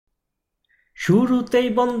শুরুতেই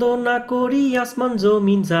বন্দনা করি আসমান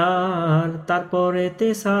জমিন যার, তারপরেতে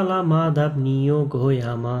সালাম আদাব নিয়োগ হই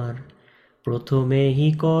আমার। প্রথমেই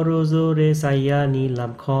করো জোরে চাইয়া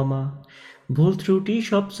নিলাম ক্ষমা, ভুল ত্রুটি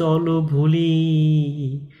সব চলো ভুলি,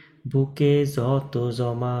 বুকে যত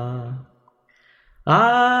জমা।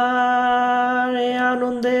 আর এ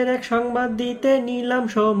আনন্দের এক সংবাদ দিতে নিলাম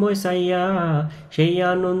সময় চাইয়া, সেই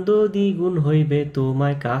আনন্দ দ্বিগুণ হইবে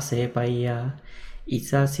তোমায় কাছে পাইয়া।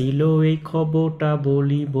 ইচ্ছা ছিল এই খবরটা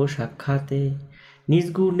বলিব সাক্ষাতে, নিজ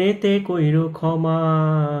গুণেতে কইর ক্ষমা,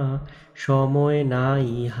 সময় নাই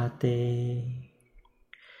হাতে।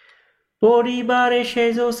 পরিবারে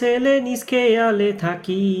সেজো ছেলে নিজ খেয়ালে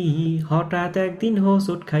থাকি, হঠাৎ একদিন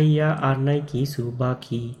হোঁচট খাইয়া আর নাই কিছু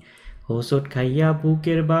বাকি। হোঁচট খাইয়া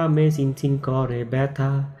বুকের বামে চিনচিন করে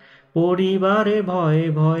ব্যথা, পরিবারে ভয়ে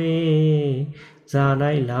ভয়ে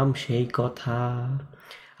জানাইলাম সেই কথা।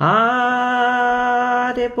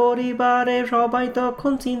 আরে পরিবারে সবাই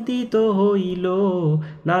তখন চিন্তিত হইল,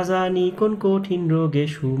 না জানি কোন কঠিন রোগে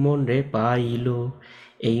সুমন রে পাইল।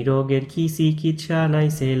 এই রোগের কি চিকিৎসা নাই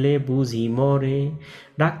ছেলে বুঝি মরে,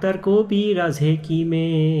 ডাক্তার কবিরাজ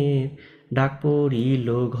হেকিমের ডাক পড়িল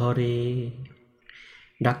ঘরে।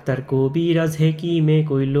 ডাক্তার কবিরাজ হেকিমে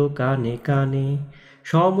কইল কানে কানে,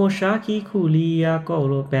 সমস্যা কি খুলিয়া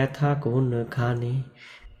কল ব্যথা কোনখানে।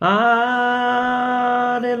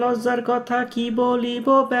 আরে লজ্জার কথা কি বলিব,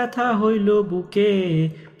 ব্যথা হইল বুকে,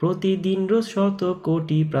 প্রতিদিন রোজ শত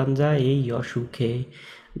কোটি প্রাণ যায় এই অসুখে।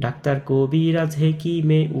 ডাক্তার কবিরাজ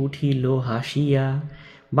হেকিমে উঠিল হাসিয়া,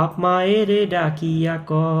 বাপ মায়েরে ডাকিয়া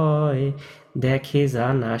কয় দেখে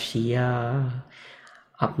যান আসিয়া।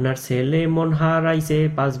 আপনার ছেলে মন হারাইছে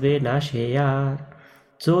বাঁচবে না সে আর,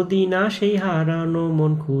 যদি না সেই হারানো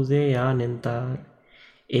মন খুঁজে আনেন তার।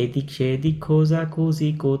 এদিক সেদিক খোঁজা খুঁজি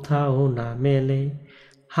কোথাও না মেলে,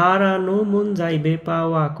 হারানো মন যাইবে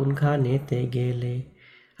পাওয়া কোনখানেতে গেলে।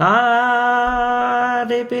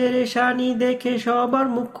 আরে পেরেশানি দেখে সবার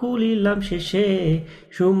মুখ খুলিলাম শেষে,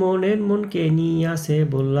 সুমনের মনকে নিয়াছে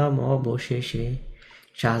বললাম অবশেষে।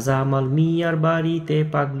 শাহজামাল মিয়ার বাড়িতে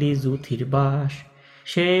পাগলি জুথির বাস,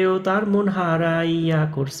 সেও তার মন হারাইয়া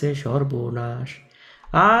করছে সর্বনাশ।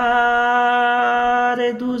 আরে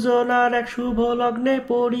দুজনার এক শুভ লগ্নে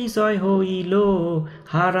পরিচয় হইল,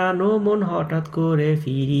 হারানো মন হঠাৎ করে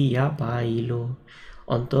ফিরিয়া পাইল।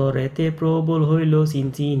 অন্তরেতে প্রবল হইল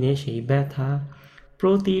চিনচিনে সেই ব্যথা,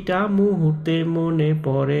 প্রতিটা মুহূর্তে মনে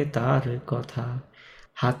পড়ে তার কথা।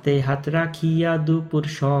 হাতে হাত রাখিয়া দুপুর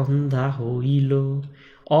সন্ধ্যা হইল,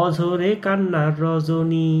 অঝরে কান্নার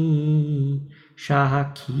রজনী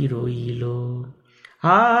সাক্ষী রইল।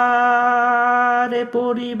 আরে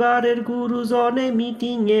পরিবারের গুরুজনে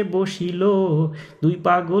মিটিংয়ে বসিল, দুই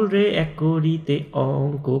পাগল রে এক করিতে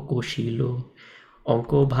অঙ্ক কষিল।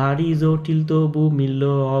 অঙ্ক ভারী জটিল তবু মিলল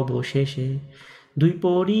অবশেষে, দুই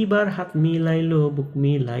পরিবার হাত মিলাইল বুক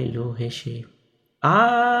মিলাইল হেসে।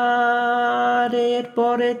 আর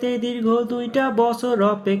এরপরেতে দীর্ঘ 2টা বছর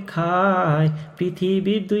অপেক্ষায়,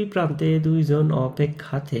 পৃথিবীর দুই প্রান্তে দুইজন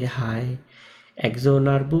অপেক্ষাতে হায়।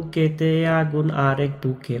 একজনার বুকেতে আগুন আর এক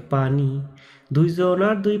বুকে পানি,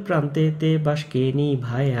 দুইজনার দুই প্রান্তেতে বাসকে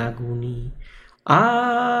নিভাই আগুনি।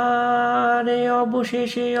 আরে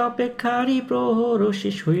অবশেষে অপেক্ষারই প্রহর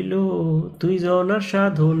শেষ হইল, দুইজনার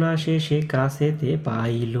সাধনা শেষে কাছেতে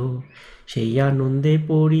পাইল। সেই আনন্দে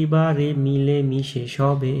পরিবারে মিলে মিশে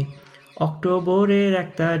সবে, অক্টোবরের 1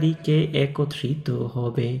 তারিখে একত্রিত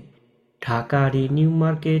হবে। ঢাকারই নিউ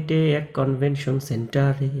মার্কেটে এক কনভেনশন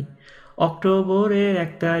সেন্টারে, অক্টোবরের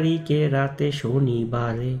 1 তারিখে রাতে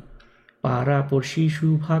শনিবারে। পাড়াপড়শি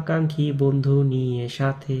শুভাকাঙ্ক্ষী বন্ধু নিয়ে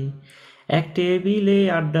সাথে, এক টেবিলে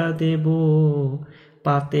আড্ডা দেব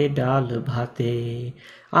পাতে ডাল ভাতে।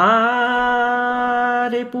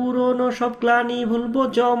 আরে পুরনো সব গ্লানি ভুলবো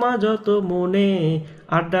জমা যত মনে,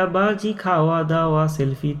 আড্ডাবাজি খাওয়া দাওয়া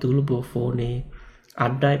সেলফি তুলবো ফোনে।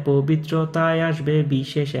 আড্ডায় পবিত্রতায় আসবে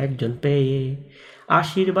বিশেষ একজন পেয়ে,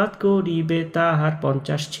 আশীর্বাদ করিবে তাহার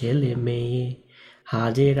 50 ছেলে মেয়ে।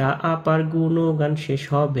 হাজেরা আপার গুণগান শেষ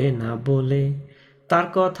হবে না বলে, তার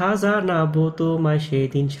কথা জানাবো তোমায়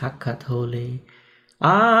সেদিন সাক্ষাৎ হলে।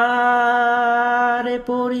 আরে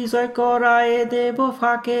পরিচয় করায়ে দেব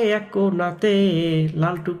ফাঁকে এক কোণাতে,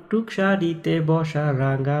 লাল টুকটুক শাড়িতে বসা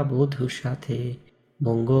রাঙা বধূর সাথে।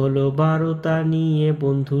 মঙ্গল বারতা নিয়ে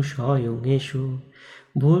বন্ধু স্বয়ং এসো,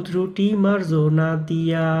 ভুল ত্রুটি মার্জনা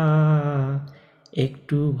দিয়া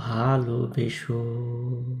একটু ভালোবেসো।